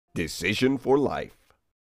Decision for life.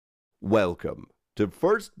 Welcome to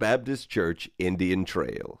First Baptist Church Indian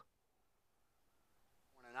Trail.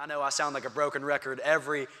 I know I sound like a broken record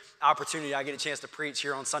every opportunity I get a chance to preach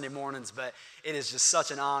here on Sunday mornings, but it is just such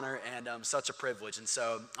an honor and such a privilege. And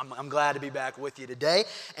so I'm glad to be back with you today.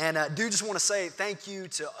 And do just want to say thank you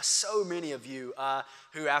to so many of you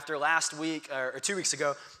who after last week or 2 weeks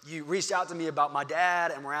ago, you reached out to me about my dad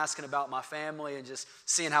and were asking about my family and just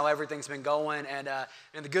seeing how everything's been going. And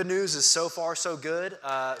the good news is so far so good.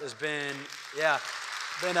 There's been, amen.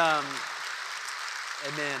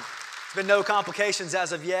 There's been no complications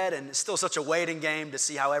as of yet, and it's still such a waiting game to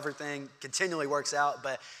see how everything continually works out,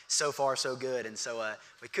 but so far so good. And so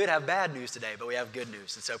we could have bad news today, but we have good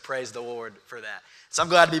news, and so praise the Lord for that. So I'm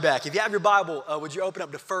glad to be back. If you have your Bible, would you open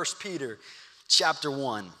up to 1 Peter chapter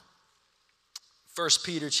 1. 1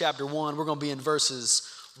 Peter chapter 1, we're going to be in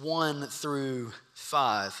verses 1 through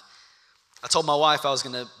 5. I told my wife I was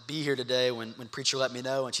going to be here today when preacher let me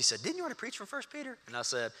know, and she said, "Didn't you already preach from 1 Peter?" And I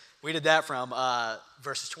said, we did that from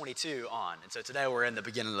verses 22 on. And so today we're in the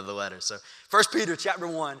beginning of the letter. So 1 Peter chapter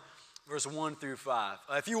 1, verse 1 through 5.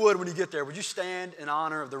 If you would, when you get there, would you stand in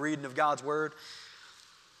honor of the reading of God's word?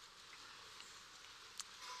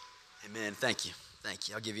 Amen. Thank you. Thank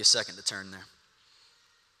you. I'll give you a second to turn there.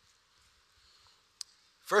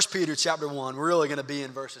 1 Peter chapter 1, we're really going to be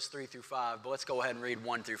in verses 3 through 5, but let's go ahead and read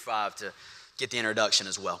 1 through 5 to get the introduction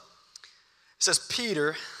as well. It says,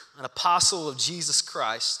 "Peter, an apostle of Jesus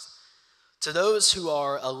Christ, to those who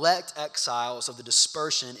are elect exiles of the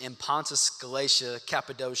dispersion in Pontus, Galatia,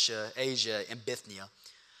 Cappadocia, Asia, and Bithynia,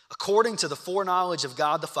 according to the foreknowledge of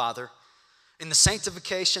God the Father, in the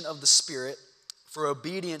sanctification of the Spirit, for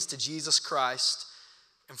obedience to Jesus Christ,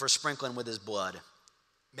 and for sprinkling with his blood.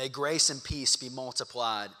 May grace and peace be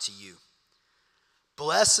multiplied to you.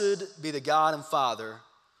 Blessed be the God and Father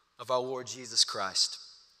of our Lord Jesus Christ,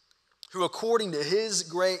 who according to his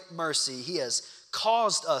great mercy, he has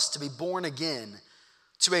caused us to be born again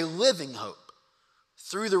to a living hope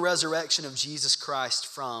through the resurrection of Jesus Christ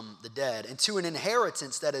from the dead, and to an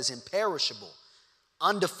inheritance that is imperishable,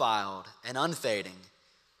 undefiled, and unfading,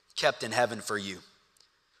 kept in heaven for you,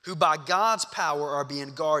 who by God's power are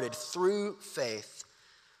being guarded through faith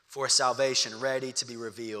for a salvation ready to be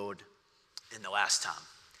revealed in the last time."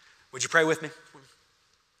 Would you pray with me?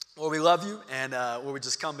 Lord, we love you, and Lord, we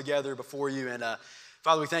just come together before you, and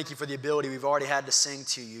Father, we thank you for the ability we've already had to sing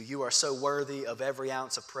to you. You are so worthy of every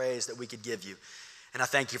ounce of praise that we could give you. And I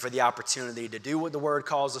thank you for the opportunity to do what the word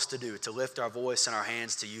calls us to do, to lift our voice and our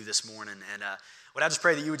hands to you this morning. And Lord, I just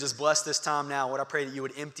pray that you would just bless this time now. Lord, I pray that you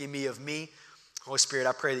would empty me of me. Holy Spirit,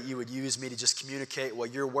 I pray that you would use me to just communicate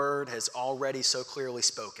what your word has already so clearly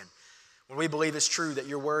spoken. When we believe it's true that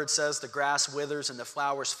your word says the grass withers and the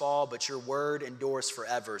flowers fall, but your word endures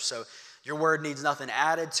forever. So your word needs nothing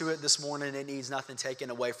added to it this morning. It needs nothing taken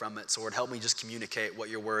away from it. So Lord, help me just communicate what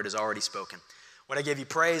your word has already spoken. Lord, I give you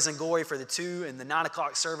praise and glory for the 2 and the 9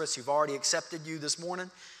 o'clock service who've already accepted you this morning.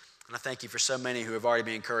 And I thank you for so many who have already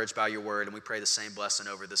been encouraged by your word. And we pray the same blessing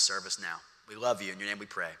over this service now. We love you. In your name we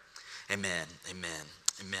pray. Amen. Amen.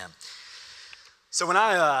 Amen. So when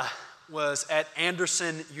I was at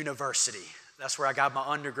Anderson University, that's where I got my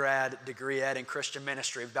undergrad degree in Christian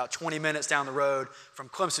ministry, about 20 minutes down the road from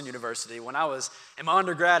Clemson University. When I was in my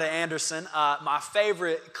undergrad at Anderson, my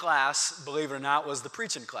favorite class, believe it or not, was the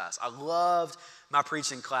preaching class. I loved my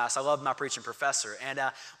preaching class. I loved my preaching professor. And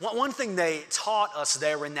one thing they taught us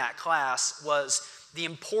there in that class was the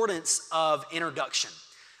importance of introduction.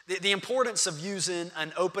 The importance of using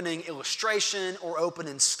an opening illustration or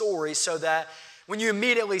opening story so that when you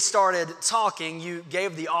immediately started talking, you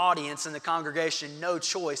gave the audience and the congregation no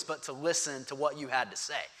choice but to listen to what you had to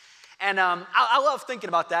say. And I love thinking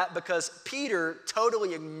about that because Peter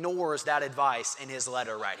totally ignores that advice in his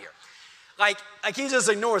letter right here. Like he just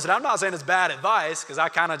ignores it. I'm not saying it's bad advice because I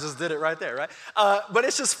kind of just did it right there, right? But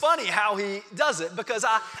it's just funny how he does it because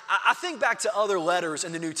I think back to other letters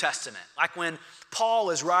in the New Testament, like when Paul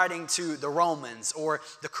is writing to the Romans or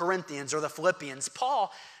the Corinthians or the Philippians.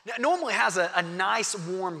 Paul normally has a nice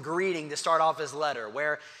warm greeting to start off his letter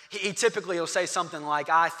where he typically will say something like,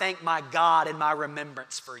 "I thank my God in my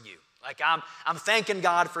remembrance for you." Like I'm thanking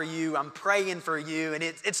God for you, I'm praying for you, and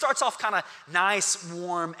it starts off kind of nice,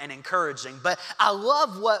 warm, and encouraging. But I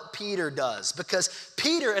love what Peter does because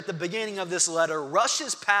Peter at the beginning of this letter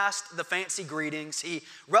rushes past the fancy greetings, he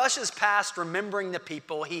rushes past remembering the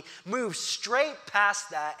people, he moves straight past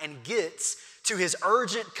that and gets to his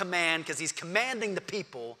urgent command because he's commanding the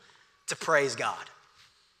people to praise God.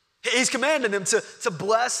 He's commanded them to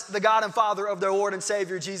bless the God and Father of their Lord and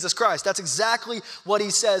Savior, Jesus Christ. That's exactly what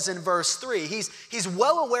he says in verse 3. He's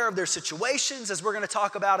well aware of their situations, as we're going to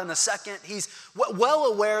talk about in a second. He's well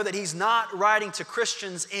aware that he's not writing to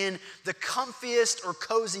Christians in the comfiest or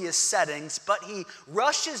coziest settings, but he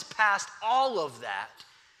rushes past all of that.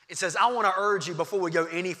 It says, I want to urge you before we go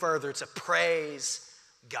any further to praise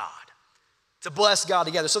God, to bless God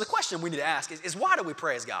together. So the question we need to ask is why do we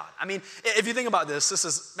praise God? I mean, if you think about this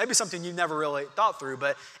is maybe something you've never really thought through,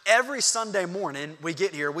 but every Sunday morning we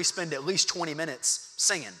get here, we spend at least 20 minutes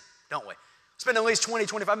singing, don't we? Spend at least 20,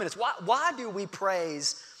 25 minutes. Why do we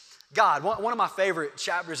praise God? One of my favorite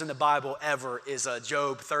chapters in the Bible ever is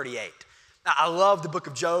Job 38. Now, I love the book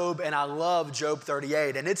of Job, and I love Job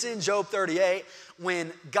 38. And it's in Job 38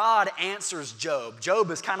 when God answers Job. Job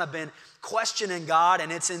has kind of been questioning God,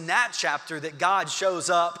 and it's in that chapter that God shows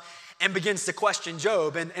up and begins to question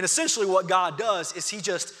Job. And essentially what God does is he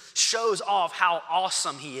just shows off how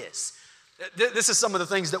awesome he is. This is some of the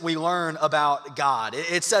things that we learn about God.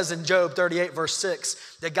 It says in Job 38, verse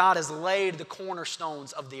 6, that God has laid the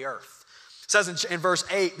cornerstones of the earth. It says in verse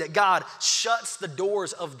 8 that God shuts the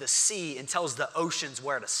doors of the sea and tells the oceans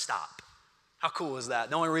where to stop. How cool is that?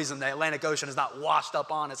 The only reason the Atlantic Ocean is not washed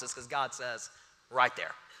up on us is because God says, right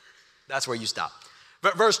there, that's where you stop.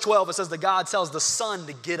 But verse 12, it says that God tells the sun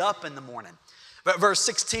to get up in the morning. But verse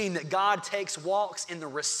 16, that God takes walks in the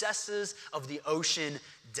recesses of the ocean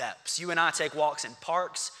depths. You and I take walks in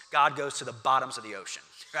parks. God goes to the bottoms of the ocean,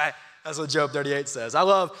 right? That's what Job 38 says. I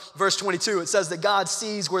love verse 22. It says that God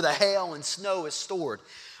sees where the hail and snow is stored.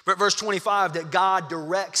 But verse 25, that God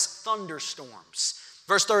directs thunderstorms.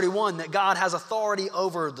 Verse 31, that God has authority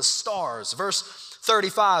over the stars. Verse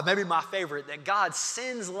 35, maybe my favorite, that God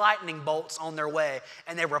sends lightning bolts on their way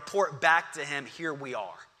and they report back to him, here we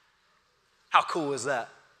are. How cool is that?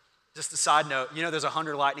 Just a side note, you know there's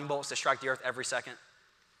 100 lightning bolts that strike the earth every second?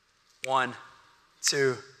 1,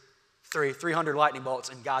 2, 3, 300 lightning bolts,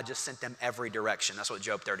 and God just sent them every direction. That's what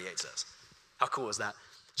Job 38 says. How cool is that?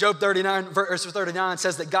 Job 39, verse 39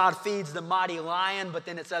 says that God feeds the mighty lion, but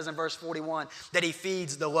then it says in verse 41 that he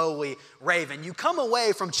feeds the lowly raven. You come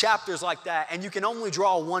away from chapters like that and you can only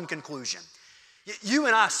draw one conclusion. You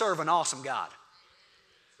and I serve an awesome God,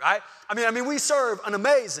 right? I mean, we serve an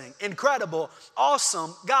amazing, incredible,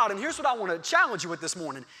 awesome God. And here's what I want to challenge you with this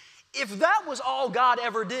morning. If that was all God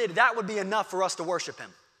ever did, that would be enough for us to worship him.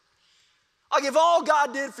 Like if all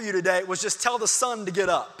God did for you today was just tell the sun to get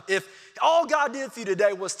up, if all God did for you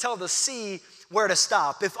today was tell the sea where to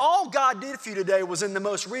stop, if all God did for you today was in the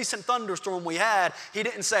most recent thunderstorm we had, he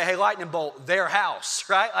didn't say, hey, lightning bolt, their house,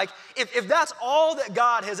 right? Like if that's all that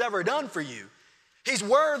God has ever done for you, he's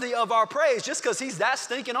worthy of our praise just because he's that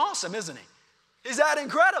stinking awesome, isn't he? He's that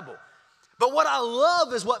incredible. But what I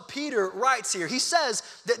love is what Peter writes here. He says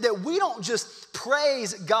that we don't just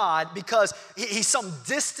praise God because he's some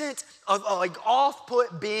distant, like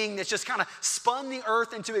off-put being that's just kind of spun the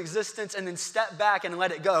earth into existence and then stepped back and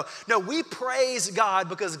let it go. No, we praise God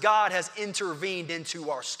because God has intervened into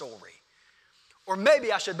our story. Or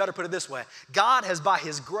maybe I should better put it this way. God has, by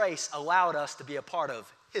his grace, allowed us to be a part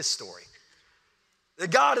of his story. That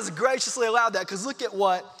God has graciously allowed that because look at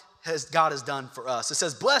what God has done for us. It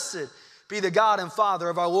says, blessed be the God and Father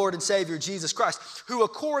of our Lord and Savior, Jesus Christ, who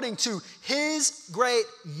according to his great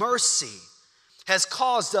mercy has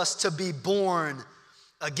caused us to be born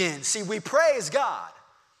again. See, we praise God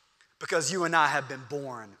because you and I have been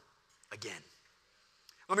born again.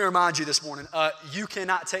 Let me remind you this morning, you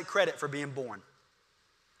cannot take credit for being born.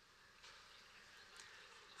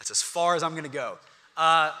 That's as far as I'm going to go.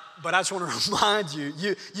 But I just want to remind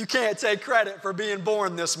you, you can't take credit for being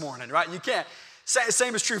born this morning, right? You can't.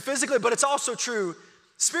 Same is true physically, but it's also true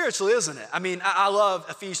spiritually, isn't it? I mean, I love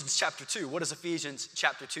Ephesians chapter 2. What does Ephesians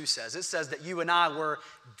chapter 2 says? It says that you and I were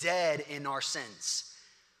dead in our sins.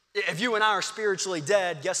 If you and I are spiritually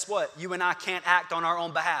dead, guess what? You and I can't act on our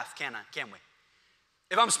own behalf, can we?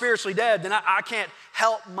 If I'm spiritually dead, then I can't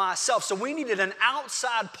help myself. So we needed an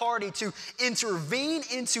outside party to intervene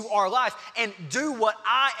into our life and do what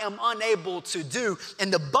I am unable to do.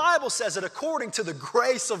 And the Bible says that according to the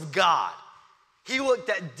grace of God, he looked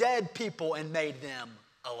at dead people and made them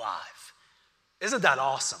alive. Isn't that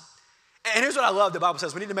awesome? And here's what I love the Bible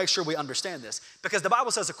says. We need to make sure we understand this because the Bible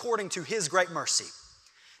says according to his great mercy,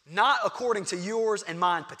 not according to yours and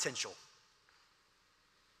mine potential.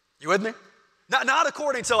 You with me? Not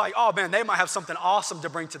according to like, oh man, they might have something awesome to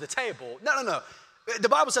bring to the table. No. The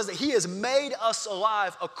Bible says that he has made us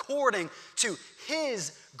alive according to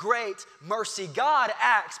his great mercy. God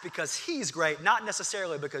acts because he's great, not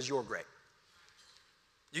necessarily because you're great.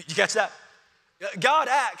 You catch that? God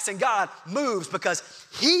acts and God moves because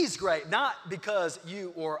he's great, not because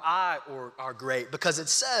you or I are great, because it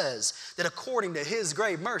says that according to his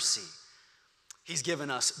great mercy, he's given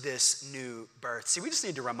us this new birth. See, we just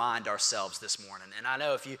need to remind ourselves this morning. And I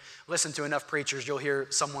know if you listen to enough preachers, you'll hear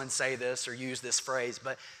someone say this or use this phrase,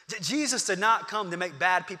 but Jesus did not come to make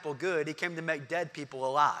bad people good. He came to make dead people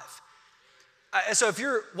alive. So if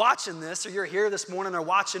you're watching this or you're here this morning or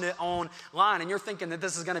watching it online and you're thinking that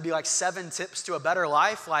this is going to be like 7 tips to a better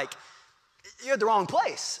life, like you're at the wrong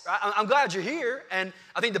place. Right? I'm glad you're here, and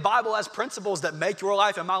I think the Bible has principles that make your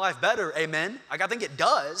life and my life better, amen? Like I think it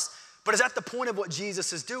does, but is that the point of what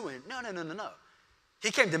Jesus is doing? No. He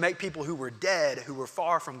came to make people who were dead, who were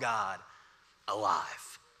far from God, alive.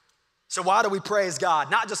 So why do we praise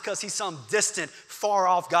God? Not just because he's some distant, far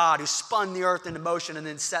off God who spun the earth into motion and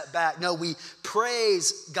then set back. No, we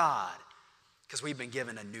praise God because we've been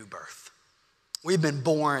given a new birth. We've been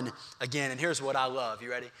born again. And here's what I love. You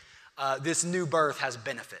ready? This new birth has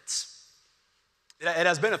benefits. It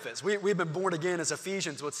has benefits. We've been born again, as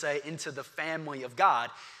Ephesians would say, into the family of God.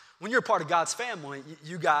 When you're part of God's family,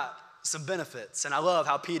 you got some benefits. And I love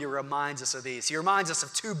how Peter reminds us of these. He reminds us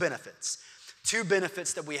of 2 benefits. 2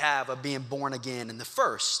 benefits that we have of being born again. And the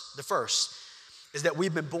first is that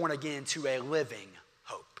we've been born again to a living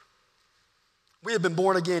hope. We have been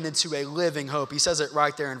born again into a living hope. He says it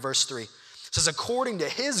right there in verse 3. It says, according to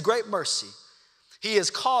his great mercy, he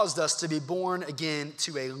has caused us to be born again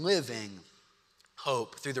to a living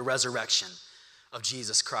hope through the resurrection of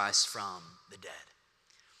Jesus Christ from the dead.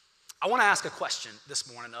 I want to ask a question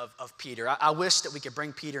this morning of Peter. I wish that we could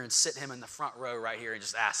bring Peter and sit him in the front row right here and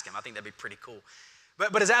just ask him. I think that'd be pretty cool.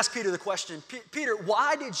 But as ask Peter the question, Peter,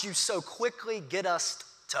 why did you so quickly get us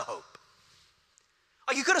to hope?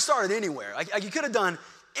 Like you could have started anywhere. Like you could have done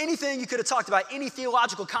anything. You could have talked about any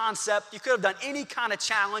theological concept. You could have done any kind of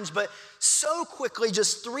challenge. But so quickly,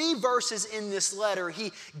 just 3 verses in this letter,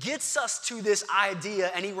 he gets us to this idea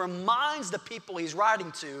and he reminds the people he's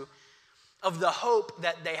writing to of the hope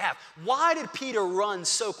that they have. Why did Peter run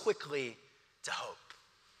so quickly to hope?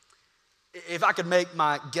 If I could make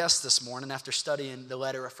my guess this morning after studying the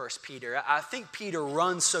letter of 1 Peter, I think Peter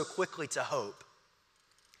runs so quickly to hope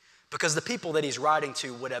because the people that he's writing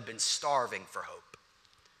to would have been starving for hope.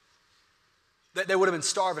 They would have been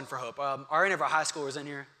starving for hope. Are any of our high schoolers in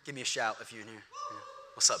here? Give me a shout if you're in here. Yeah.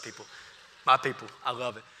 What's up, people? My people. I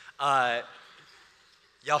love it.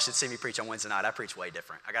 Y'all should see me preach on Wednesday night. I preach way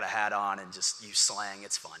different. I got a hat on and just use slang.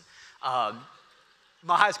 It's fun.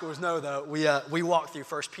 My high schoolers know, though, we walked through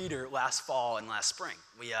 1 Peter last fall and last spring.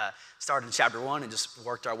 We started in chapter 1 and just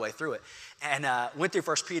worked our way through it. And went through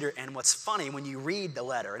 1 Peter, and what's funny, when you read the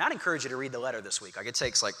letter, and I'd encourage you to read the letter this week. Like it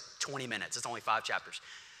takes like 20 minutes. It's only 5 chapters.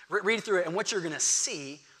 Read through it, and what you're going to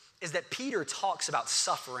see is that Peter talks about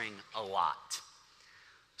suffering a lot.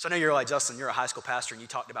 So I know you're like, Justin, you're a high school pastor and you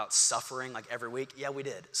talked about suffering like every week. Yeah, we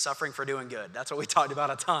did. Suffering for doing good. That's what we talked about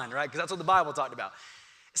a ton, right? Because that's what the Bible talked about.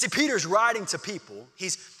 See, Peter's writing to people.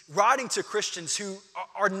 He's writing to Christians who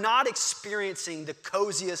are not experiencing the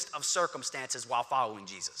coziest of circumstances while following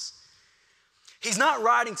Jesus. He's not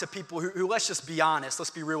writing to people who let's just be honest, let's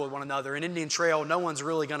be real with one another. In Indian Trail, no one's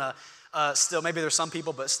really going to still, maybe there's some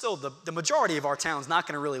people, but still the majority of our town's not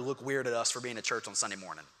going to really look weird at us for being at church on Sunday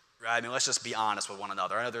morning. Right? I mean, let's just be honest with one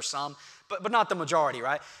another. I know there's some, but not the majority,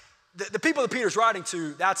 right? The people that Peter's writing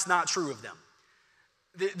to, that's not true of them.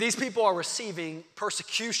 These people are receiving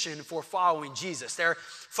persecution for following Jesus. They're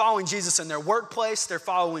following Jesus in their workplace. They're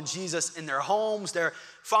following Jesus in their homes. They're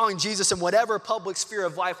following Jesus in whatever public sphere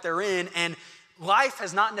of life they're in. And life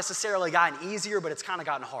has not necessarily gotten easier, but it's kind of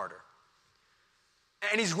gotten harder.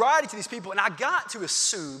 And he's writing to these people, and I got to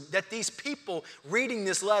assume that these people reading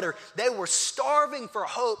this letter, they were starving for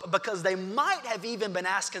hope because they might have even been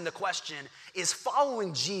asking the question, is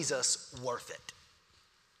following Jesus worth it?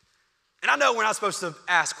 And I know we're not supposed to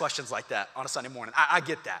ask questions like that on a Sunday morning. I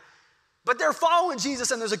get that. But they're following Jesus,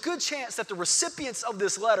 and there's a good chance that the recipients of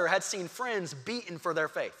this letter had seen friends beaten for their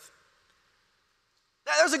faith.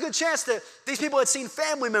 There's a good chance that these people had seen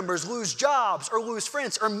family members lose jobs or lose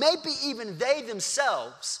friends, or maybe even they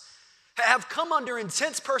themselves have come under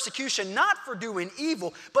intense persecution, not for doing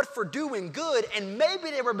evil, but for doing good. And maybe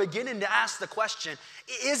they were beginning to ask the question,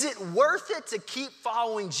 is it worth it to keep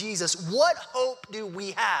following Jesus? What hope do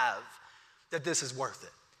we have that this is worth it?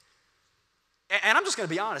 And I'm just going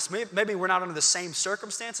to be honest, maybe we're not under the same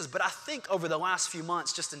circumstances, but I think over the last few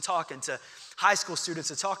months, just in talking to high school students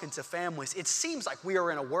and talking to families, it seems like we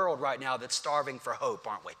are in a world right now that's starving for hope,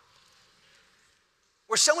 aren't we?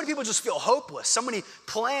 where so many people just feel hopeless. So many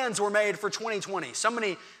plans were made for 2020. So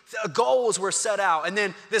many goals were set out. And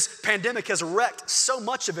then this pandemic has wrecked so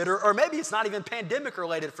much of it. Or maybe it's not even pandemic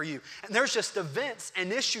related for you. And there's just events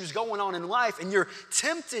and issues going on in life, and you're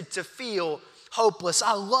tempted to feel hopeless.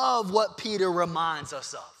 I love what Peter reminds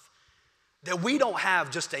us of, that we don't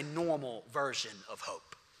have just a normal version of hope.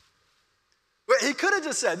 He could have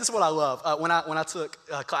just said, this is what I love. When I took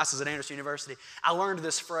classes at Anderson University, I learned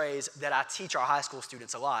this phrase that I teach our high school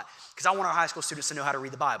students a lot, because I want our high school students to know how to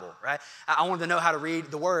read the Bible, right? I want them to know how to read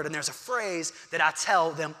the Word, and there's a phrase that I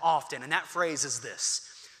tell them often, and that phrase is this: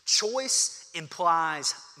 choice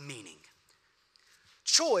implies meaning.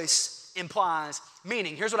 Choice implies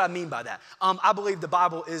meaning. Here's what I mean by that. I believe the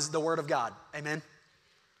Bible is the Word of God. Amen?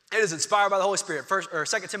 It is inspired by the Holy Spirit.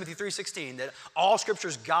 2 Timothy 3:16, that all Scripture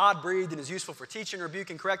is God-breathed and is useful for teaching,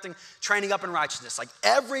 rebuking, correcting, training up in righteousness. Like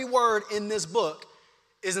every word in this book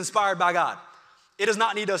is inspired by God. It does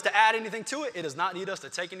not need us to add anything to it. It does not need us to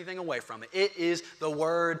take anything away from it. It is the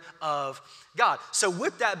Word of God. So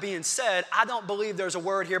with that being said, I don't believe there's a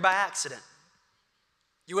word here by accident.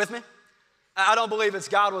 You with me? I don't believe it's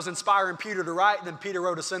God was inspiring Peter to write, and then Peter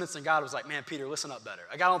wrote a sentence, and God was like, man, Peter, listen up better.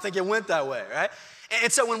 Like, I don't think it went that way, right?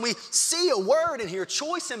 And so when we see a word in here,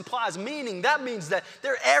 choice implies meaning. That means that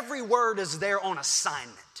every word is there on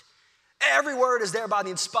assignment. Every word is there by the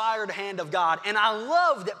inspired hand of God. And I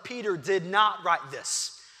love that Peter did not write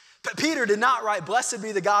this. But Peter did not write, blessed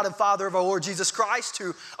be the God and Father of our Lord Jesus Christ,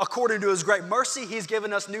 who according to his great mercy, he's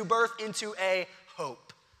given us new birth into a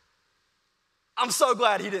hope. I'm so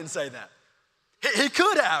glad he didn't say that. He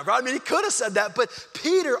could have, right? I mean, he could have said that, but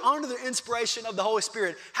Peter, under the inspiration of the Holy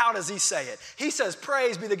Spirit, how does he say it? He says,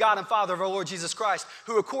 praise be the God and Father of our Lord Jesus Christ,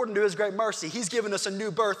 who according to his great mercy, he's given us a new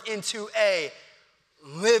birth into a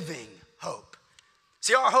living hope.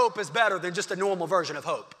 See, our hope is better than just a normal version of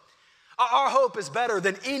hope. Our hope is better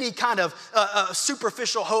than any kind of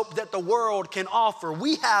superficial hope that the world can offer.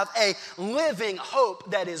 We have a living hope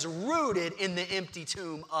that is rooted in the empty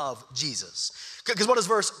tomb of Jesus. Because what does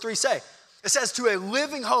verse 3 say? It says, to a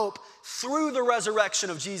living hope through the resurrection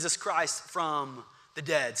of Jesus Christ from the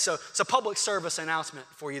dead. So it's a public service announcement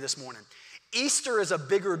for you this morning. Easter is a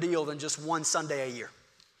bigger deal than just one Sunday a year.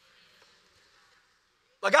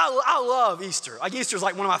 Like, I love Easter. Like, Easter is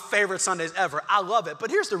like one of my favorite Sundays ever. I love it. But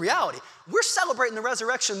here's the reality. We're celebrating the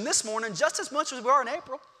resurrection this morning just as much as we are in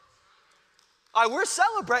April. We're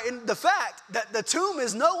celebrating the fact that the tomb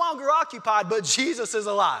is no longer occupied, but Jesus is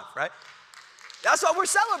alive, right? That's what we're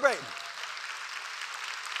celebrating.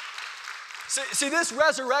 See, this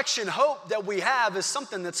resurrection hope that we have is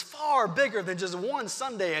something that's far bigger than just one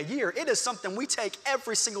Sunday a year. It is something we take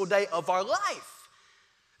every single day of our life.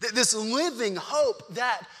 This living hope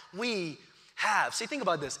that we have. See, think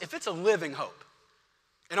about this. If it's a living hope,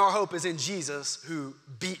 and our hope is in Jesus who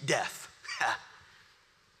beat death,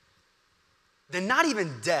 then not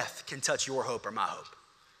even death can touch your hope or my hope.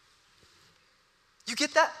 You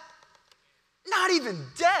get that? Not even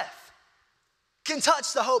death can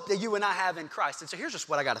touch the hope that you and I have in Christ. And so here's just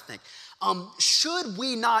what I got to think. Should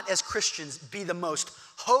we not, as Christians, be the most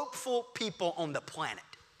hopeful people on the planet?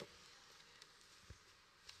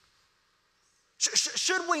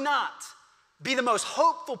 Should we not be the most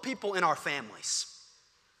hopeful people in our families?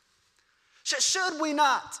 Should we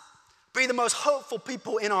not be the most hopeful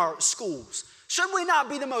people in our schools? Should we not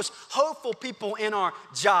be the most hopeful people in our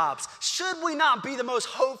jobs? Should we not be the most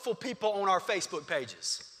hopeful people on our Facebook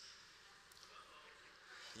pages?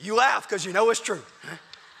 You laugh because you know it's true.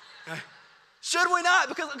 Should we not?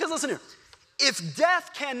 Because listen here, if death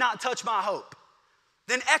cannot touch my hope,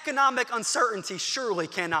 then economic uncertainty surely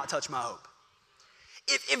cannot touch my hope.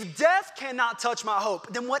 If death cannot touch my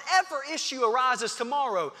hope, then whatever issue arises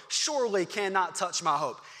tomorrow surely cannot touch my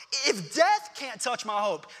hope. If death can't touch my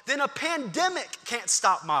hope, then a pandemic can't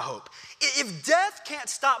stop my hope. If death can't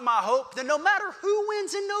stop my hope, then no matter who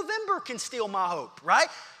wins in November can steal my hope, right?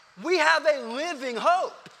 We have a living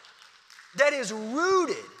hope that is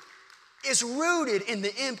rooted in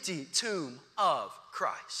the empty tomb of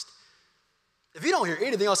Christ. If you don't hear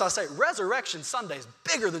anything else I say, Resurrection Sunday is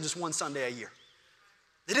bigger than just one Sunday a year.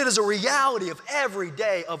 That it is a reality of every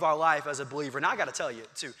day of our life as a believer. And I got to tell you,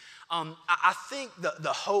 too, I think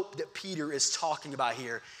the hope that Peter is talking about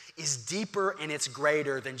here is deeper and it's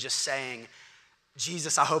greater than just saying,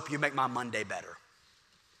 Jesus, I hope you make my Monday better.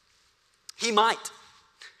 He might.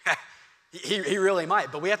 He really might,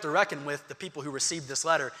 but we have to reckon with the people who received this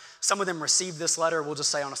letter. Some of them received this letter, we'll just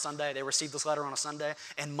say on a Sunday. They received this letter on a Sunday,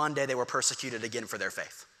 and Monday they were persecuted again for their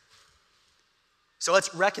faith. So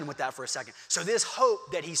let's reckon with that for a second. So this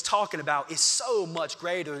hope that he's talking about is so much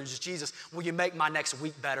greater than just, Jesus, will you make my next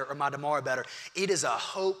week better or my tomorrow better? It is a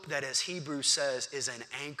hope that, as Hebrews says, is an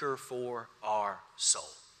anchor for our soul.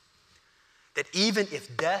 That even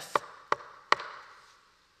if death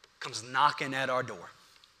comes knocking at our door,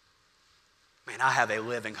 man, I have a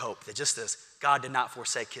living hope that just as God did not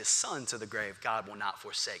forsake his son to the grave, God will not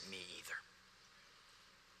forsake me either.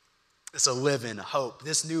 It's a living hope.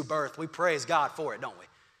 This new birth, we praise God for it, don't we?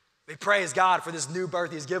 We praise God for this new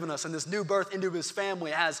birth he's given us, and this new birth into his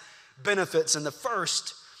family has benefits. And the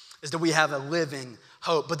first is that we have a living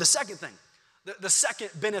hope. But the second thing, the second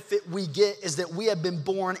benefit we get is that we have been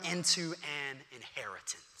born into an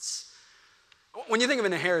inheritance. When you think of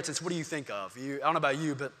an inheritance, what do you think of? I don't know about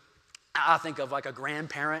you, but I think of like a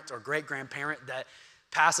grandparent or great-grandparent that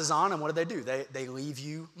passes on, and what do? They leave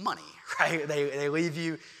you money, right? They leave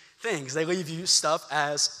you things. They leave you stuff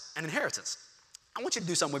as an inheritance. I want you to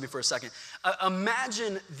do something with me for a second.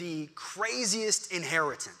 Imagine the craziest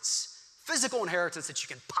inheritance, physical inheritance that you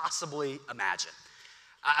can possibly imagine.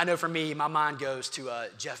 I know for me, my mind goes to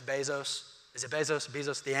Jeff Bezos. Is it Bezos?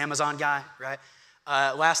 Bezos, the Amazon guy, right?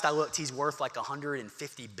 Last I looked, he's worth like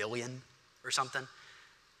 150 billion or something.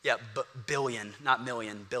 Yeah, billion, not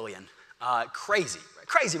million, billion. Crazy, right?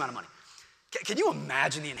 Crazy amount of money. Can you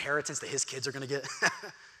imagine the inheritance that his kids are going to get?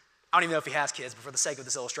 I don't even know if he has kids, but for the sake of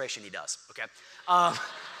this illustration, he does, okay?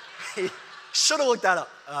 He should have looked that up,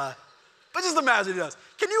 but just imagine he does.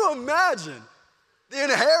 Can you imagine the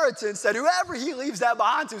inheritance that whoever he leaves that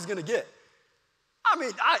behind to is going to get? I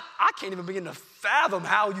mean, I can't even begin to fathom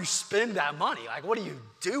how you spend that money. Like, what do you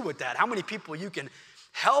do with that? How many people you can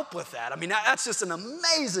help with that? I mean, that's just an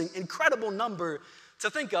amazing, incredible number to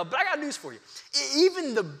think of. But I got news for you.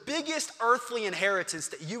 Even the biggest earthly inheritance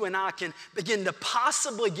that you and I can begin to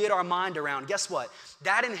possibly get our mind around, guess what?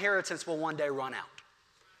 That inheritance will one day run out.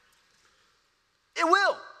 It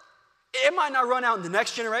will. It might not run out in the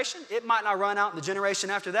next generation. It might not run out in the generation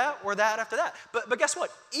after that or that after that. But guess what?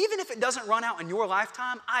 Even if it doesn't run out in your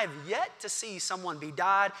lifetime, I have yet to see someone be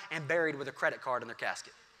died and buried with a credit card in their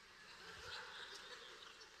casket.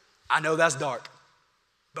 I know that's dark,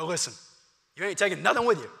 but listen, you ain't taking nothing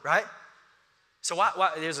with you, right? So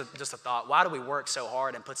why here's just a thought. Why do we work so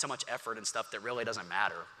hard and put so much effort in stuff that really doesn't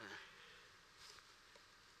matter?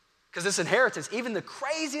 Because this inheritance, even the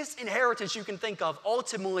craziest inheritance you can think of,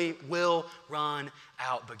 ultimately will run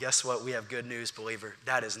out. But guess what? We have good news, believer.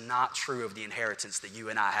 That is not true of the inheritance that you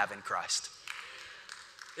and I have in Christ.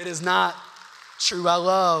 It is not true. I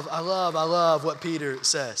love what Peter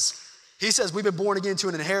says. He says we've been born again to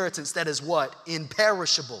an inheritance that is what?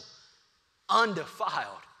 Imperishable,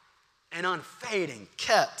 undefiled, and unfading,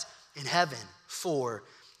 kept in heaven for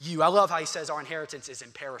you. I love how he says our inheritance is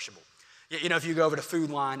imperishable. You know, if you go over to Food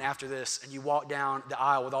Line after this and you walk down the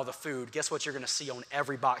aisle with all the food, guess what you're going to see on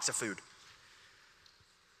every box of food?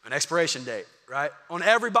 An expiration date, right? On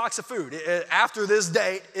every box of food. After this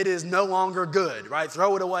date, it is no longer good, right?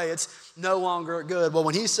 Throw it away. It's no longer good. Well,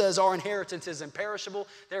 when he says our inheritance is imperishable,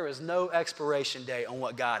 there is no expiration date on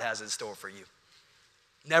what God has in store for you.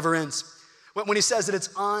 Never ends. When he says that it's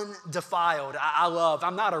undefiled,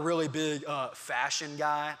 I'm not a really big fashion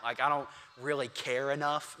guy. Like, I don't really care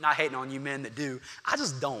enough. Not hating on you men that do. I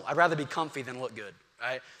just don't. I'd rather be comfy than look good,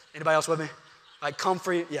 right? Anybody else with me? Like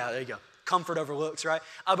comfy? Yeah, there you go. Comfort over looks, right?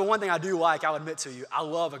 But one thing I do like, I'll admit to you, I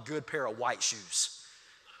love a good pair of white shoes.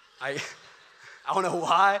 I don't know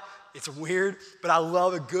why. It's weird, but I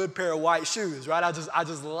love a good pair of white shoes, right? I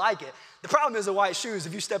just like it. The problem is the white shoes,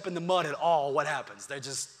 if you step in the mud at all, what happens?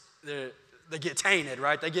 They get tainted,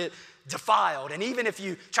 right? They get defiled. And even if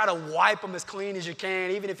you try to wipe them as clean as you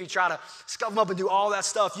can, even if you try to scuff them up and do all that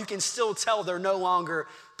stuff, you can still tell they're no longer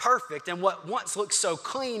perfect. And what once looked so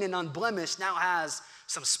clean and unblemished now has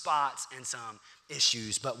some spots and some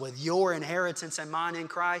issues. But with your inheritance and mine in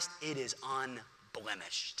Christ, it is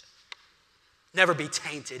unblemished. Never be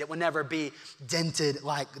tainted. It will never be dented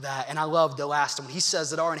like that. And I love the last one. He says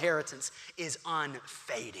that our inheritance is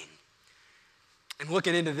unfading. And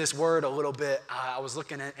looking into this word a little bit, I was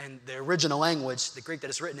looking at, and the original language, the Greek that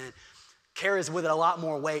it's written in, carries with it a lot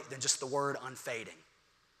more weight than just the word unfading.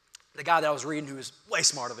 The guy that I was reading, who was way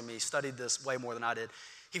smarter than me, studied this way more than I did,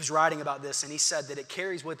 he was writing about this, and he said that it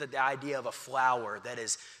carries with it the idea of a flower that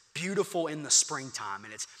is beautiful in the springtime,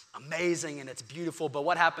 and it's amazing and it's beautiful, but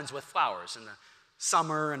what happens with flowers? In the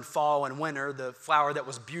summer and fall and winter, the flower that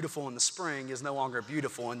was beautiful in the spring is no longer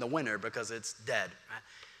beautiful in the winter because it's dead, right?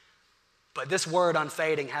 But this word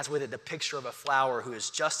unfading has with it the picture of a flower who is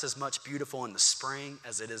just as much beautiful in the spring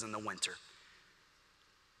as it is in the winter.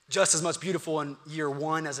 just as much beautiful in year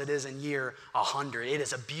 1 as it is in year 100. It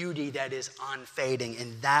is a beauty that is unfading,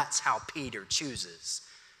 and that's how Peter chooses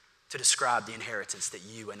to describe the inheritance that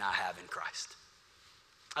you and I have in Christ.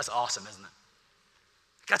 That's awesome, isn't it?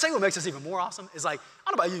 Can I tell you what makes this even more awesome? Is like,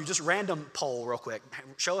 I don't know about you, just random poll real quick,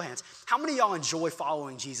 show of hands. How many of y'all enjoy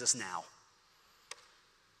following Jesus now?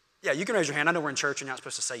 Yeah, you can raise your hand. I know we're in church and you're not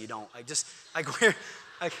supposed to say you don't.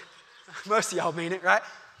 Most of y'all mean it, right?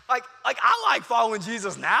 Like I like following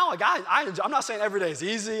Jesus now. Like I'm not saying every day is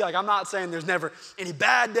easy. Like I'm not saying there's never any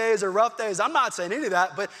bad days or rough days. I'm not saying any of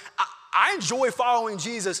that, but I enjoy following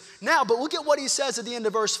Jesus now. But look at what he says at the end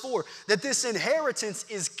of verse 4, that this inheritance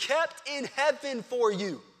is kept in heaven for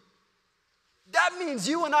you. That means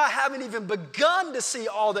you and I haven't even begun to see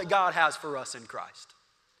all that God has for us in Christ.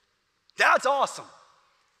 That's awesome.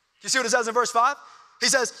 You see what it says in verse 5? He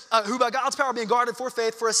says, who by God's power being guarded for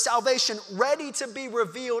faith for a salvation ready to be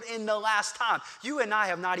revealed in the last time. You and I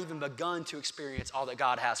have not even begun to experience all that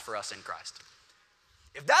God has for us in Christ.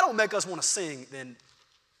 If that don't make us want to sing, then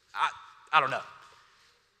I don't know.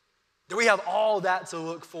 That we have all that to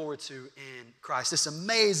look forward to in Christ. This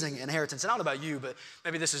amazing inheritance. And I don't know about you, but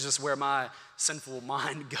maybe this is just where my sinful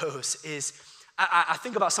mind goes, is I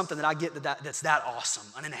think about something that I get that's that awesome,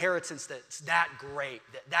 an inheritance that's that great,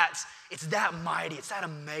 it's that mighty, it's that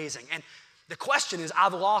amazing. And the question is,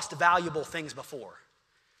 I've lost valuable things before.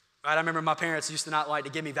 Right? I remember my parents used to not like to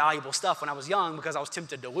give me valuable stuff when I was young because I was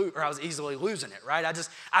tempted to lose, or I was easily losing it, right?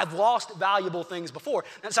 I've lost valuable things before.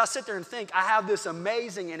 And so I sit there and think, I have this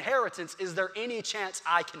amazing inheritance. Is there any chance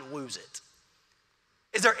I can lose it?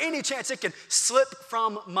 Is there any chance it can slip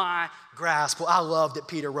from my grasp? Well, I love that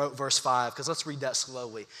Peter wrote verse 5, because let's read that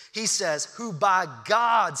slowly. He says, who by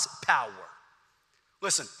God's power,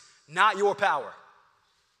 listen, not your power,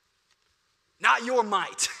 not your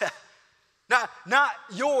might, not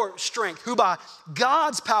your strength, who by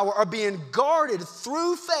God's power are being guarded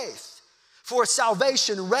through faith for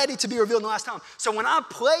salvation ready to be revealed in the last time. So when I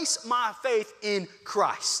place my faith in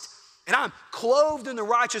Christ, and I'm clothed in the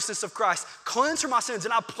righteousness of Christ, cleansed from my sins,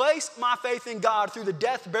 and I place my faith in God through the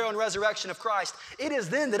death, burial, and resurrection of Christ, it is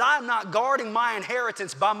then that I'm not guarding my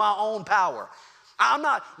inheritance by my own power. I'm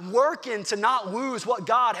not working to not lose what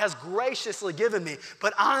God has graciously given me,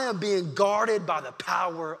 but I am being guarded by the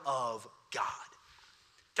power of God.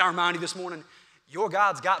 Can I remind you this morning, your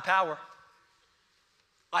God's got power.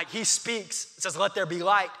 Like he speaks, it says, let there be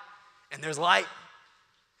light, and there's light.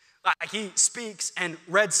 Like he speaks and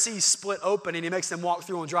Red Sea split open and he makes them walk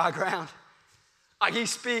through on dry ground. Like he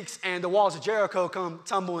speaks and the walls of Jericho come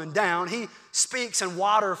tumbling down. He speaks and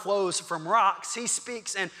water flows from rocks. He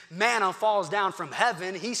speaks and manna falls down from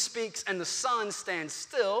heaven. He speaks and the sun stands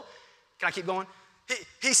still. Can I keep going?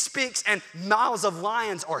 He speaks and mouths of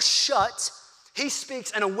lions are shut. He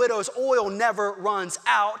speaks and a widow's oil never runs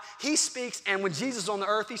out. He speaks and when Jesus is on the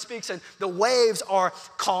earth, he speaks and the waves are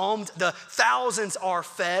calmed, the thousands are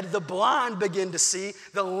fed, the blind begin to see,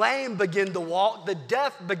 the lame begin to walk, the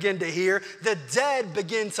deaf begin to hear, the dead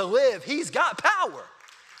begin to live. He's got power.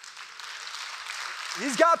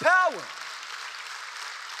 He's got power.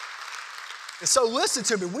 And so listen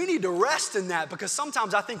to me, we need to rest in that because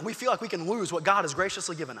sometimes I think we feel like we can lose what God has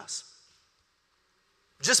graciously given us.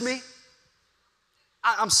 Just me?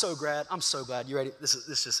 I'm so glad. You ready?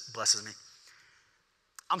 This just blesses me.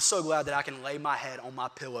 I'm so glad that I can lay my head on my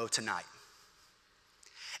pillow tonight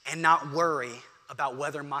and not worry about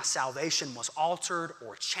whether my salvation was altered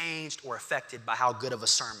or changed or affected by how good of a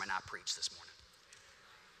sermon I preached this morning.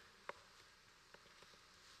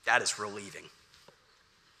 That is relieving.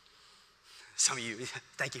 Some of you,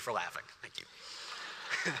 thank you for laughing. Thank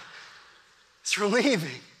you. It's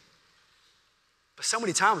relieving. But so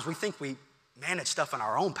many times we think we manage stuff in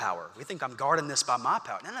our own power. We think I'm guarding this by my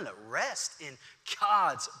power. No. Rest in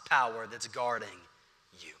God's power that's guarding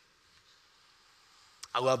you.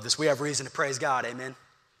 I love this. We have reason to praise God, amen?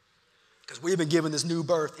 Because we've been given this new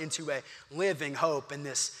birth into a living hope and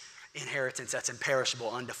this inheritance that's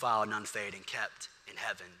imperishable, undefiled, and unfading, kept in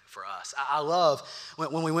heaven for us. I love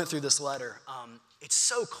when we went through this letter, it's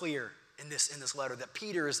so clear in this letter that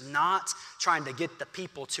Peter is not trying to get the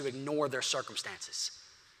people to ignore their circumstances.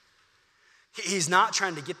 He's not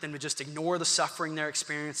trying to get them to just ignore the suffering they're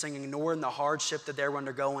experiencing, ignoring the hardship that they're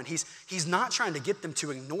undergoing. He's not trying to get them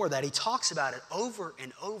to ignore that. He talks about it over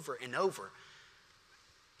and over and over.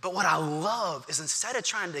 But what I love is instead of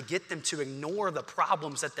trying to get them to ignore the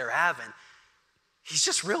problems that they're having, he's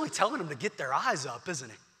just really telling them to get their eyes up, isn't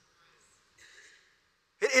he?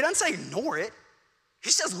 It doesn't say ignore it. He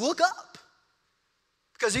says look up.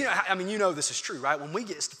 Because, you know this is true, right? When we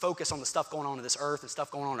get to focus on the stuff going on in this earth and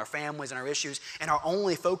stuff going on in our families and our issues, and our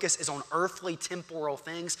only focus is on earthly, temporal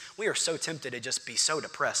things, we are so tempted to just be so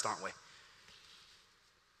depressed, aren't we?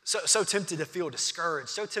 So tempted to feel discouraged,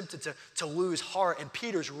 so tempted to lose heart. And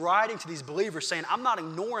Peter's writing to these believers saying, I'm not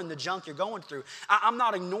ignoring the junk you're going through. I'm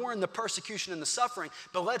not ignoring the persecution and the suffering,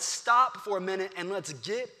 but let's stop for a minute and let's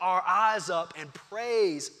get our eyes up and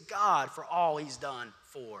praise God for all he's done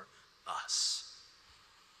for us.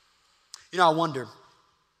 I wonder,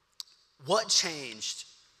 what changed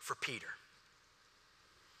for Peter?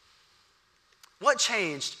 What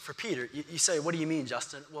changed for Peter? You say, what do you mean,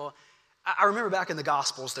 Justin? Well, I remember back in the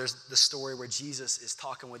Gospels, there's the story where Jesus is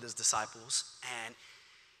talking with his disciples, and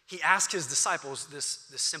he asks his disciples this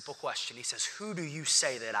simple question. He says, who do you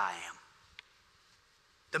say that I am?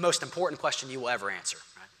 The most important question you will ever answer,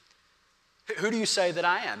 right? Who do you say that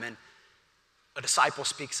I am? And a disciple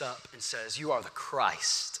speaks up and says, you are the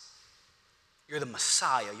Christ. You're the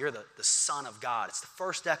Messiah. You're the Son of God. It's the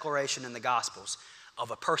first declaration in the Gospels of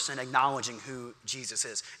a person acknowledging who Jesus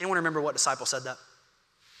is. Anyone remember what disciple said that?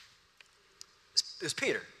 It was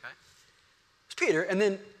Peter, right? It was Peter. And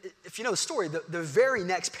then, if you know the story, the very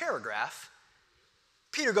next paragraph,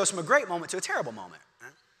 Peter goes from a great moment to a terrible moment.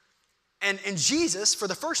 Right? And Jesus, for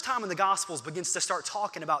the first time in the Gospels, begins to start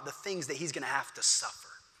talking about the things that he's going to have to suffer.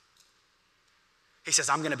 He says,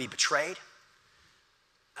 I'm going to be betrayed.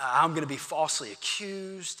 I'm going to be falsely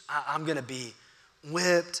accused. I'm going to be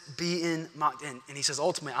whipped, beaten, mocked. And he says,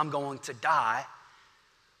 ultimately, I'm going to die.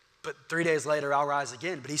 But 3 days later, I'll rise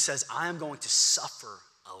again. But he says, I am going to suffer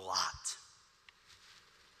a lot.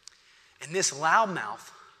 And this loudmouth,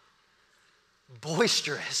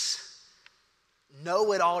 boisterous,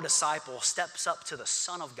 know-it-all disciple steps up to the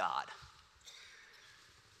Son of God.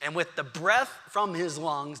 And with the breath from his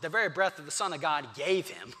lungs, the very breath that the Son of God gave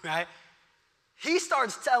him, right? He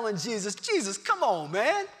starts telling Jesus, come on,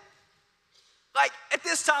 man. Like, at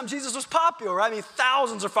this time, Jesus was popular, right? I mean,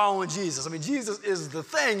 thousands are following Jesus. I mean, Jesus is the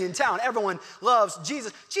thing in town. Everyone loves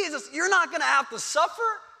Jesus. Jesus, you're not going to have to suffer?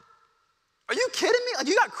 Are you kidding me? Like,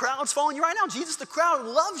 you got crowds following you right now. Jesus, the crowd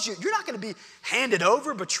loves you. You're not going to be handed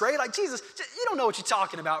over, betrayed. Like, Jesus, you don't know what you're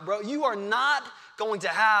talking about, bro. You are not going to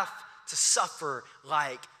have to suffer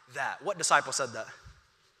like that. What disciple said that?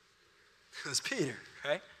 It was Peter,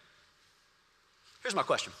 right? Here's my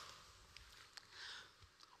question.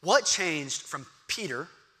 What changed from Peter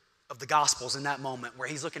of the Gospels in that moment where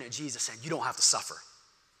he's looking at Jesus saying, you don't have to suffer?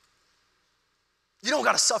 You don't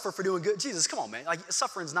got to suffer for doing good. Jesus, come on, man. Like,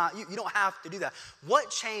 suffering's not, you don't have to do that.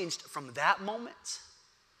 What changed from that moment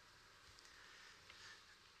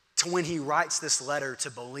to when he writes this letter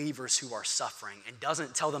to believers who are suffering and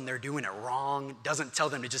doesn't tell them they're doing it wrong, doesn't tell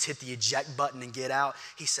them to just hit the eject button and get out?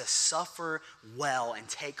 He says, suffer well and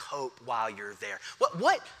take hope while you're there.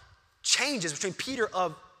 What changes between Peter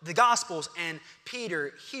of the Gospels and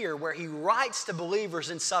Peter here, where he writes to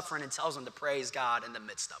believers in suffering and tells them to praise God in the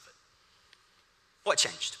midst of it? What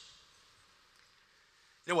changed?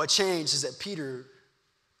 You know what changed is that Peter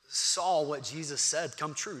saw what Jesus said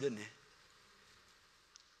come true, didn't he?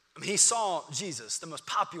 I mean, he saw Jesus, the most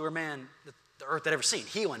popular man that the earth had ever seen,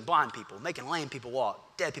 healing blind people, making lame people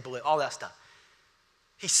walk, dead people live, all that stuff.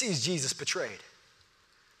 He sees Jesus betrayed.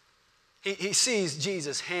 He sees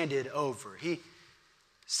Jesus handed over. He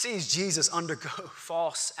sees Jesus undergo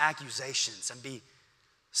false accusations and be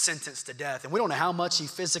sentenced to death. And we don't know how much he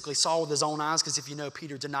physically saw with his own eyes, because if you know,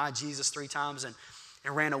 Peter denied Jesus 3 times and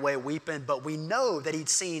ran away weeping. But we know that he'd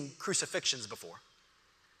seen crucifixions before.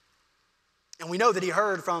 And we know that he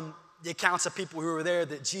heard from the accounts of people who were there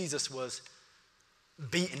that Jesus was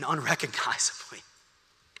beaten unrecognizably.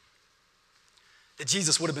 That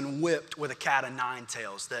Jesus would have been whipped with a cat of 9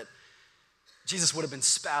 tails. That Jesus would have been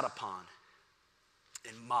spat upon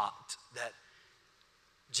and mocked. That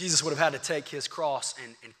Jesus would have had to take his cross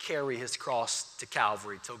and carry his cross to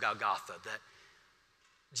Calvary, to Golgotha. That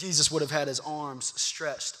Jesus would have had his arms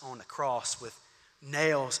stretched on the cross with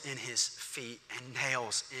nails in his feet and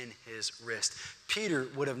nails in his wrist. Peter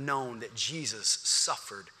would have known that Jesus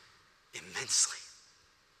suffered immensely.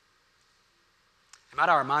 And might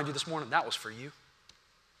I remind you this morning, that was for you.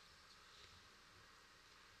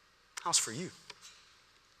 That was for you.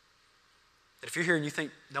 That if you're here and you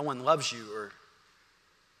think no one loves you, or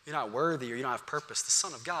you're not worthy, or you don't have purpose, the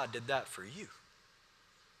Son of God did that for you.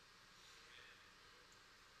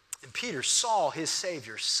 And Peter saw his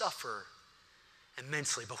Savior suffer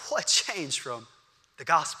immensely. But what changed from the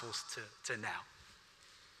Gospels to now?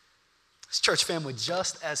 This church family,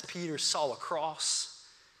 just as Peter saw a cross,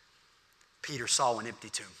 Peter saw an empty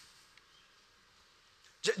tomb.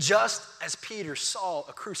 Just as Peter saw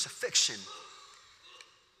a crucifixion,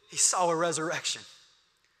 he saw a resurrection.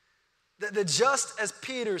 That just as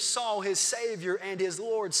Peter saw his Savior and his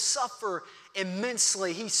Lord suffer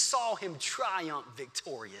immensely, he saw him triumph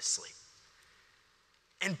victoriously.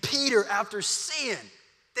 And Peter, after seeing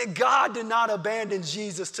that God did not abandon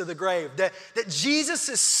Jesus to the grave, that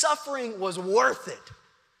Jesus' suffering was worth it,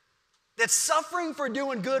 that suffering for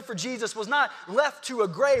doing good for Jesus was not left to a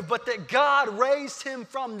grave, but that God raised him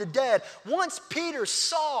from the dead. Once Peter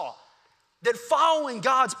saw that following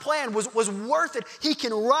God's plan was worth it, he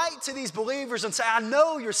can write to these believers and say, I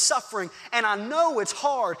know you're suffering, and I know it's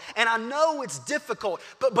hard, and I know it's difficult,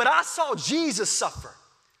 but I saw Jesus suffer.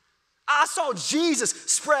 I saw Jesus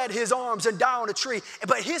spread his arms and die on a tree,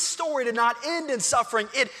 but his story did not end in suffering.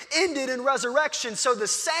 It ended in resurrection. So the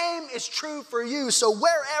same is true for you. So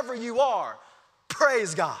wherever you are,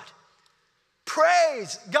 praise God.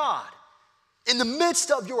 Praise God. In the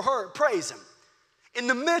midst of your hurt, praise him. In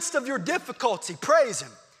the midst of your difficulty, praise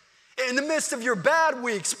him. In the midst of your bad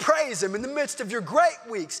weeks, praise him. In the midst of your great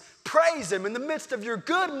weeks, praise him. In the midst of your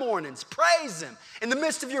good mornings, praise him. In the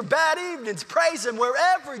midst of your bad evenings, praise him.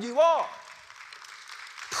 Wherever you are,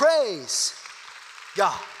 praise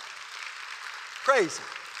God. Praise him.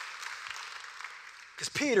 Because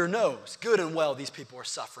Peter knows good and well these people are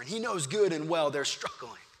suffering. He knows good and well they're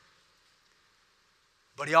struggling.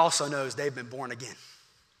 But he also knows they've been born again.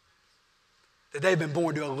 That they've been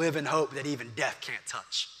born to a living hope that even death can't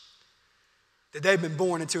touch. That they've been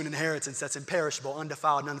born into an inheritance that's imperishable,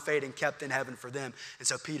 undefiled, and unfading, kept in heaven for them. And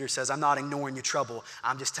so Peter says, I'm not ignoring your trouble.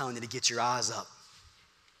 I'm just telling you to get your eyes up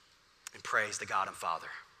and praise the God and Father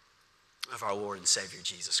of our Lord and Savior,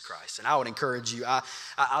 Jesus Christ. And I would encourage you, I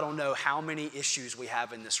don't know how many issues we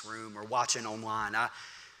have in this room or watching online.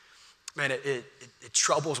 It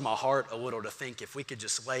troubles my heart a little to think if we could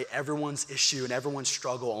just lay everyone's issue and everyone's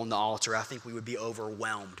struggle on the altar, I think we would be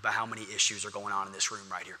overwhelmed by how many issues are going on in this room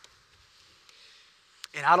right here.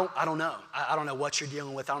 And I don't know. I don't know what you're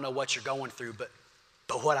dealing with. I don't know what you're going through.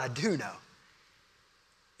 But what I do know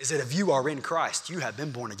is that if you are in Christ, you have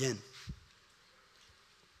been born again.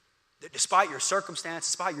 That despite your circumstance,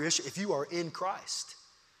 despite your issue, if you are in Christ,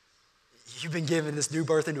 you've been given this new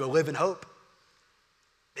birth into a living hope.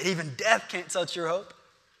 That even death can't touch your hope.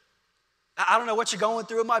 I don't know what you're going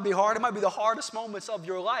through. It might be hard. It might be the hardest moments of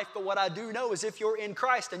your life. But what I do know is if you're in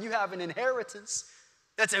Christ and you have an inheritance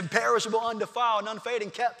that's imperishable, undefiled, and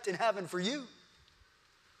unfading, kept in heaven for you.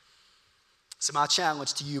 So my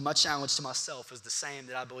challenge to you, my challenge to myself is the same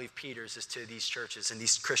that I believe Peter's is to these churches and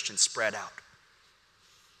these Christians spread out.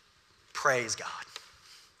 Praise God.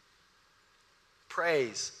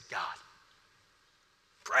 Praise God.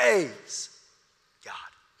 Praise God.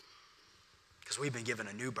 Because we've been given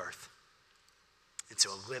a new birth into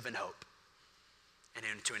a living hope and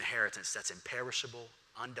into an inheritance that's imperishable,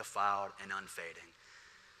 undefiled, and unfading.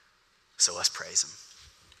 So let's praise him.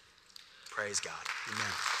 Praise God. Amen.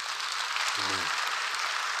 Amen.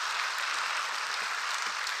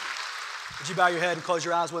 Would you bow your head and close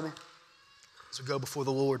your eyes with me as we go before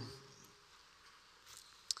the Lord?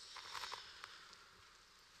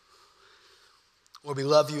 Lord, we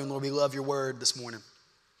love you, and Lord, we love your word this morning.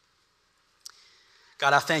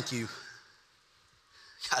 God, I thank you.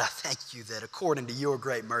 God, I thank you that according to your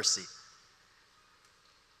great mercy,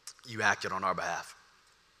 you acted on our behalf.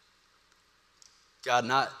 God,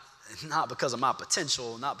 not because of my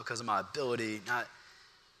potential, not because of my ability, not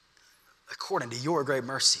according to your great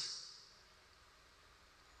mercy.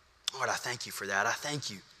 Lord, I thank you for that. I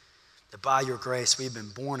thank you that by your grace we've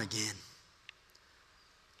been born again.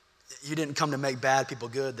 You didn't come to make bad people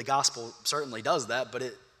good. The gospel certainly does that, but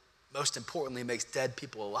it most importantly makes dead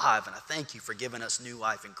people alive. And I thank you for giving us new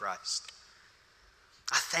life in Christ.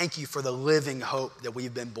 I thank you for the living hope that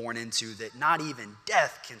we've been born into, that not even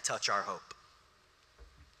death can touch our hope.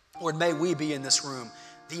 Lord, may we be in this room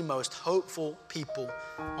the most hopeful people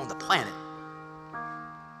on the planet.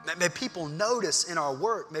 May people notice in our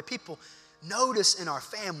work. May people notice in our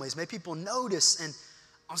families. May people notice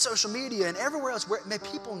on social media and everywhere else. May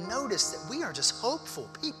people notice that we are just hopeful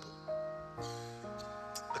people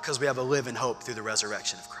because we have a living hope through the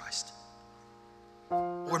resurrection of Christ.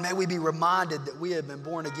 Lord, may we be reminded that we have been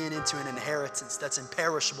born again into an inheritance that's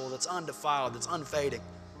imperishable, that's undefiled, that's unfading.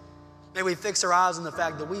 May we fix our eyes on the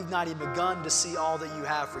fact that we've not even begun to see all that you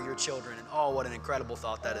have for your children. And oh, what an incredible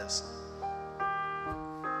thought that is.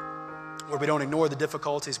 Lord, we don't ignore the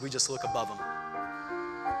difficulties, we just look above them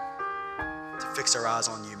to fix our eyes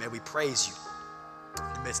on you. May we praise you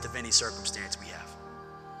in the midst of any circumstance we have.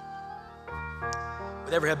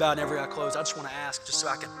 With every head bowed and every eye closed, I just want to ask, just so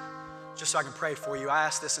I can pray for you. I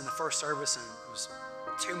asked this in the first service and it was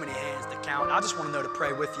too many hands to count. I just want to know to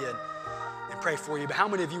pray with you and pray for you. But how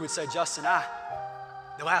many of you would say, Justin,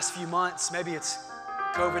 the last few months, maybe it's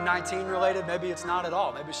COVID-19 related, maybe it's not at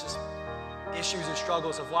all. Maybe it's just issues and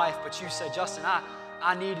struggles of life. But you said, Justin,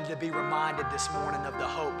 I needed to be reminded this morning of the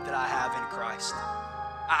hope that I have in Christ.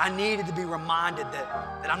 I needed to be reminded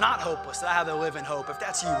that I'm not hopeless, that I have a living hope. If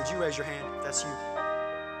that's you, would you raise your hand? If that's you.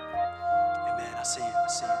 Amen. I see you. I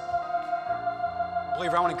see you.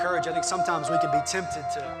 Believer, I want to encourage you. I think sometimes we can be tempted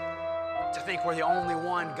to think we're the only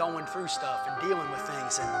one going through stuff and dealing with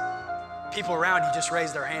things, and people around you just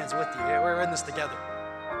raise their hands with you. We're in this together.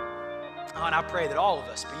 And I pray that all of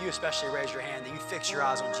us, but you especially, raise your hand, that you fix your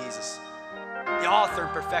eyes on Jesus, the author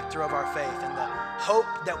and perfecter of our faith, and the hope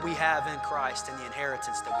that we have in Christ and the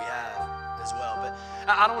inheritance that we have as well. But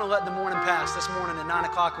I don't want to let the morning pass. This morning at 9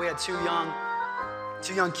 o'clock, we had two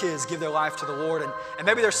young kids give their life to the Lord. And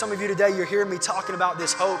maybe there's some of you today, you're hearing me talking about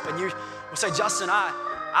this hope, and you will say, Justin,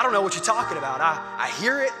 I don't know what you're talking about. I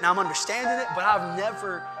hear it and I'm understanding it, but I've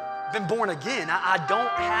never been born again. I don't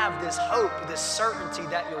have this hope, this certainty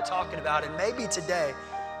that you're talking about. And maybe today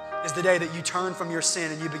is the day that you turn from your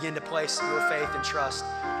sin and you begin to place your faith and trust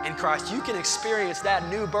in Christ. You can experience that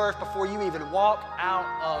new birth before you even walk out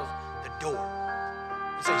of the door.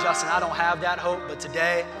 You say, Justin, I don't have that hope, but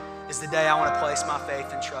today is the day I want to place my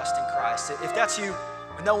faith and trust in Christ. If that's you,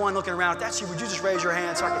 with no one looking around, if that's you, would you just raise your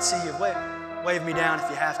hand so I can see you? Wave me down if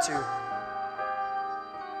you have to.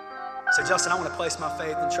 Say, Justin, I want to place my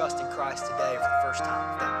faith and trust in Christ today for the first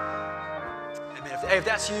time. Amen. If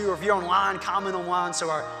that's you, or if you're online, comment online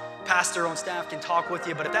so our pastor on staff can talk with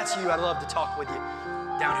you. But if that's you, I'd love to talk with you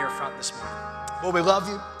down here front this morning. Lord, we love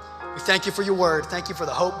you. We thank you for your word. Thank you for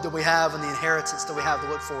the hope that we have and the inheritance that we have to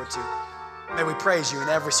look forward to. May we praise you in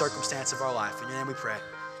every circumstance of our life. In your name we pray.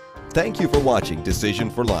 Thank you for watching Decision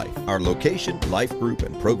for Life. Our location, life group,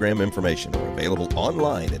 and program information are available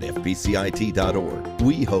online at fbcit.org.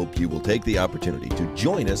 We hope you will take the opportunity to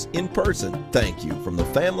join us in person. Thank you from the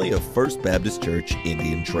family of First Baptist Church,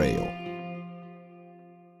 Indian Trail.